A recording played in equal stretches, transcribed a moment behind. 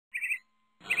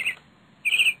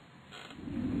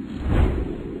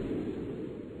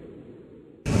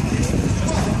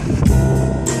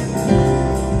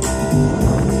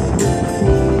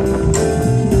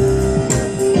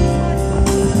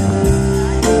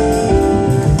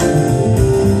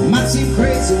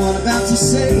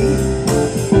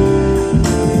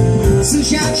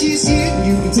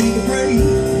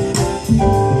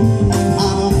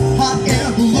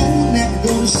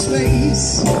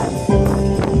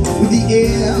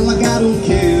Yeah, like I don't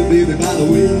care, baby, by the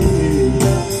way.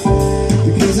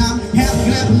 Because I'm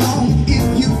happy, clap along if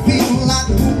you feel like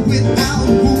room without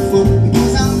a roof.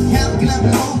 Because I'm happy, clap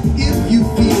along if you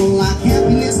feel like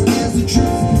happiness is the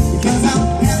truth. Because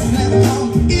I'm happy, clap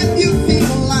along if you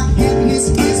feel like happiness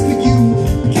is for you.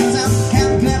 Because I'm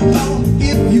happy, clap along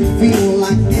if you feel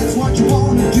like that's what you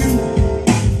wanna do.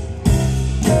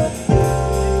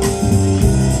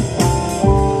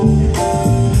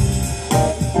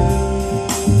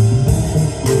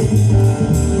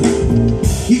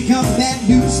 Here comes that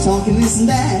news talking this and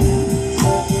that.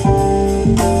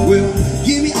 Well,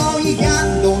 give me all you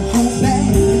got, don't hold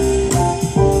back.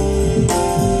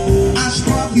 I should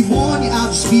probably warn you,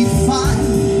 I'll just be fine.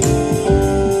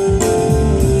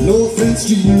 No offense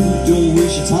to you, don't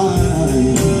waste your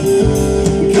time.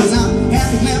 Because I'm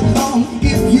happy, clap along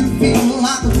if you feel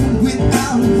like a room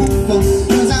without a roof.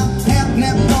 Because I'm happy,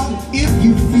 clap along if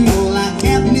you feel like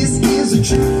happiness is the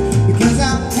truth. Because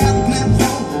I'm happy, clap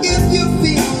along if you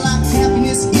feel like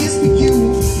happiness is for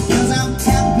you. Because I'm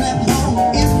happy, clap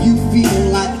along if you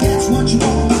feel like that's what you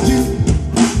want to do.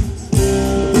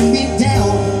 Bring me down,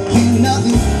 can't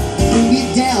nothing bring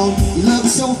me down. Your love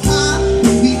is so high,